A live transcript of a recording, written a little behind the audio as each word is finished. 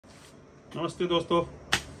नमस्ते दोस्तों,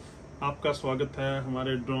 आपका स्वागत है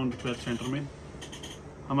हमारे ड्रोन रिपेयर सेंटर में।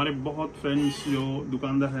 हमारे बहुत फ्रेंड्स जो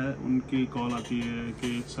दुकानदार हैं उनकी कॉल आती है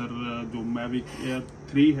कि सर जो मैविक एयर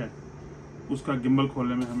 3 है उसका गिम्बल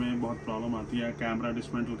खोलने में हमें बहुत प्रॉब्लम आती है, कैमरा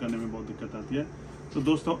डिसमेंटल करने में बहुत दिक्कत आती है। तो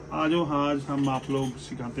दोस्तों आज हम आप लोग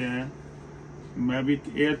सिखाते हैं मैविक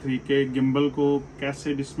एयर 3 के गिम्बल को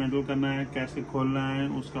कैसे डिसमेंटल करना है, कैसे खोलना है,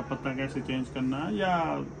 उसका पत्ता कैसे चेंज करना है, या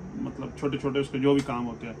मतलब छोटे छोटे उसके जो भी काम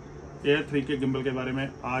होते हैं एयर 3 के गिम्बल के बारे में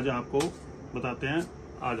आज आपको बताते हैं।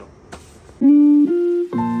 आ जाओ।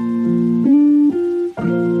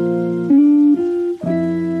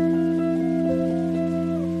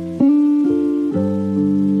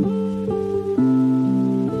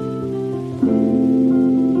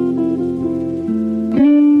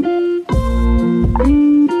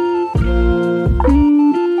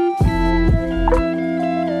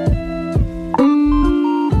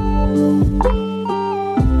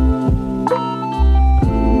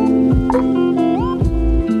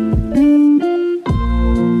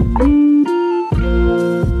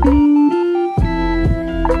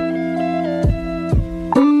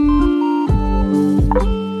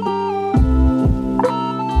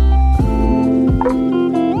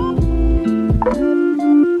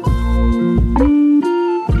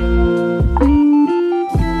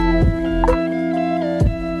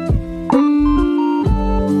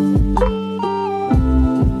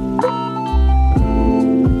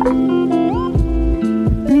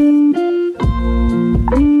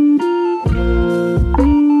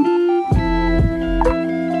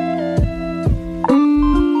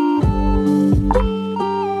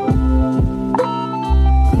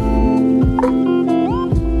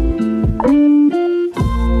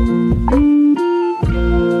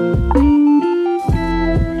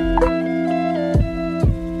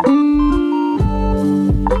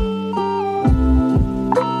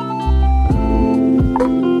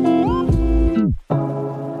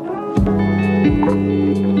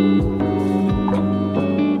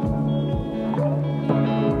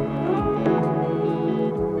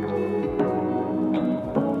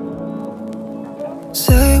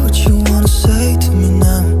 Say what you wanna say to me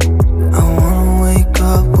now. I wanna wake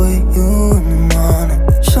up with you in the morning.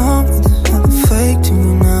 Show me there's nothing fake to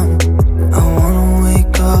me now. I wanna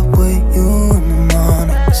wake up with you in the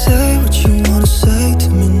morning. Say what you wanna say to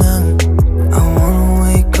me now. I wanna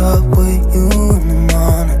wake up with you in the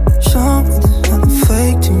morning. Show me there's nothing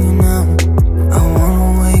fake to me now. I wanna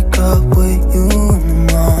wake up with you in the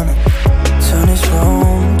morning. Turn this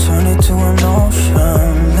room, turn it to an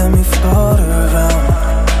ocean. Let me float around.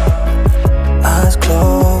 Eyes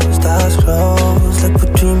closed, like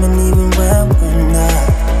we're dreaming even when we're not.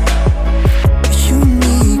 You and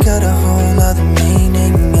me got a whole other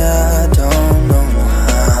meaning, I don't know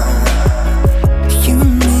how. You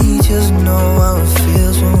and me just know how it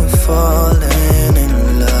feels when we're falling in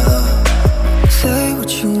love. Say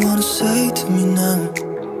what you wanna say to me now.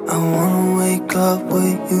 I wanna wake up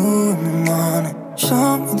with you in the morning.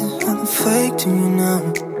 Show me there's nothing fake to me now.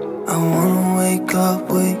 I wanna wake up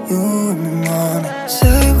with you in the morning.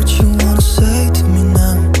 Say what you wanna say to me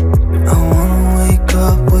now. I wanna wake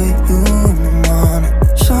up with you in the morning.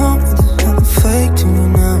 Show me there's nothing fake to me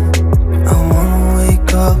now. I wanna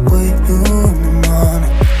wake up with you in the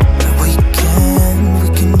morning. We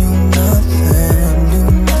can do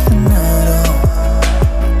nothing at all.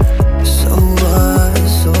 So what,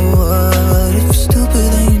 if you're stupid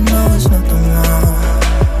then you know there's nothing wrong.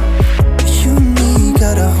 You and me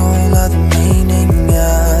got a whole other meaning,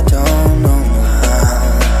 I don't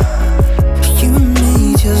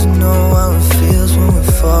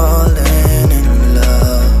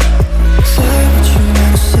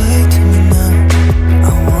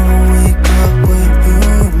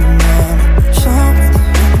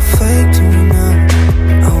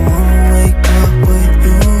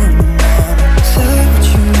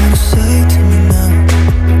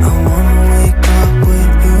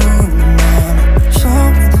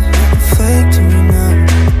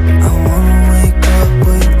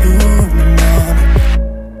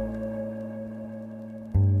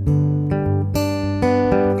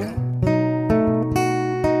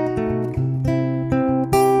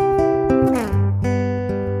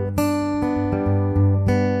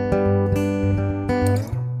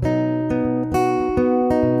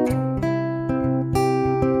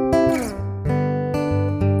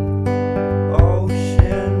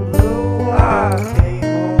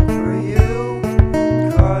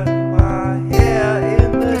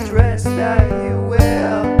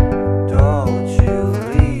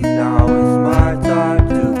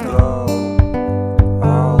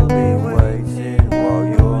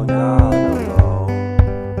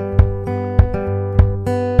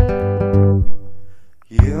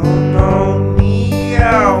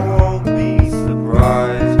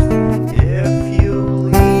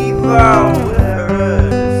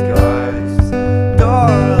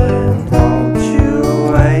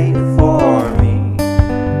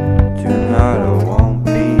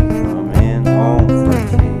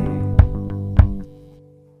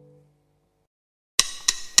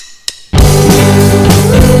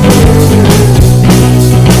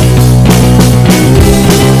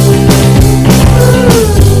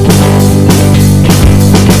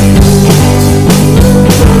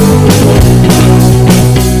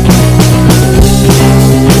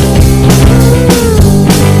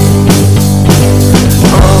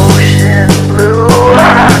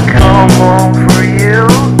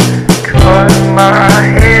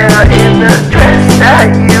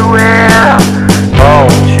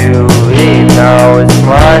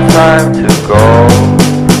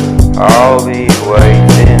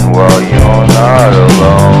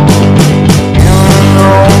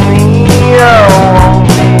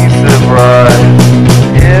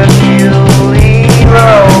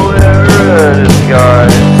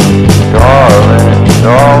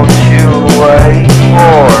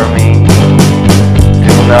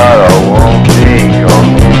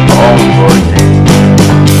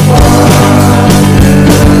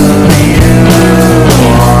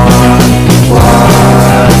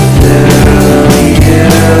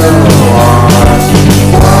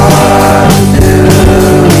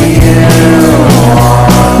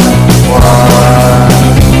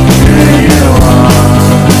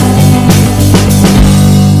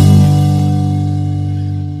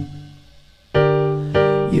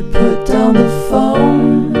You put down the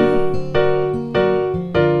phone,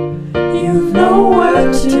 you've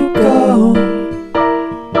nowhere to go.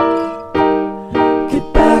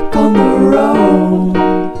 Get back on the road,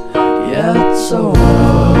 yeah, it's over.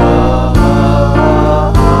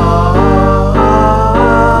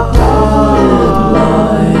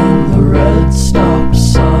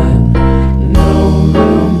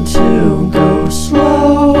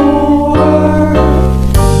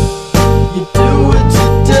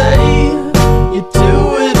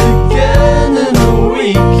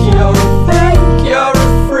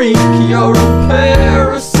 You're a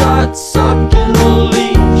parasite sucking a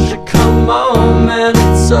leech. Come on, man,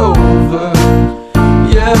 it's over.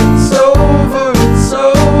 Yeah, it's over, it's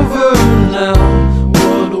over now.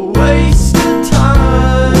 What a waste of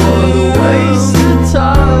time. What a waste of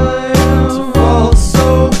time to fall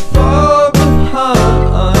so far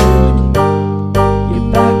behind. You're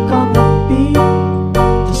back on the beat,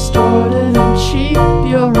 distorted and cheap.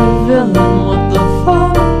 You're a villain, what the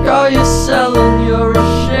fuck are you selling? You're a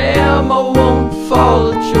sham, I won't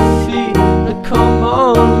fall at your feet. Now come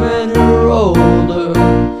on, man, you're older.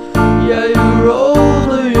 Yeah, you're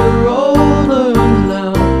older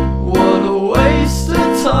now. What a waste of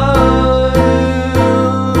time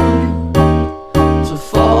to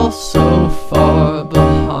fall so far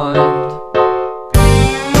behind.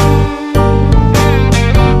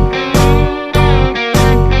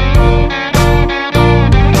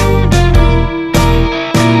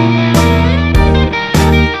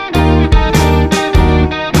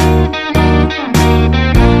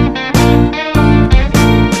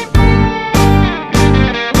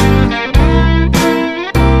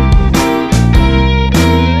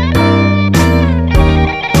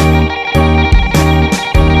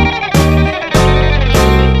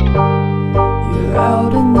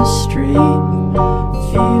 Out in the street,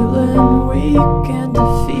 feeling weak and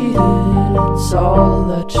defeated. It's all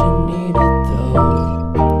that you needed though.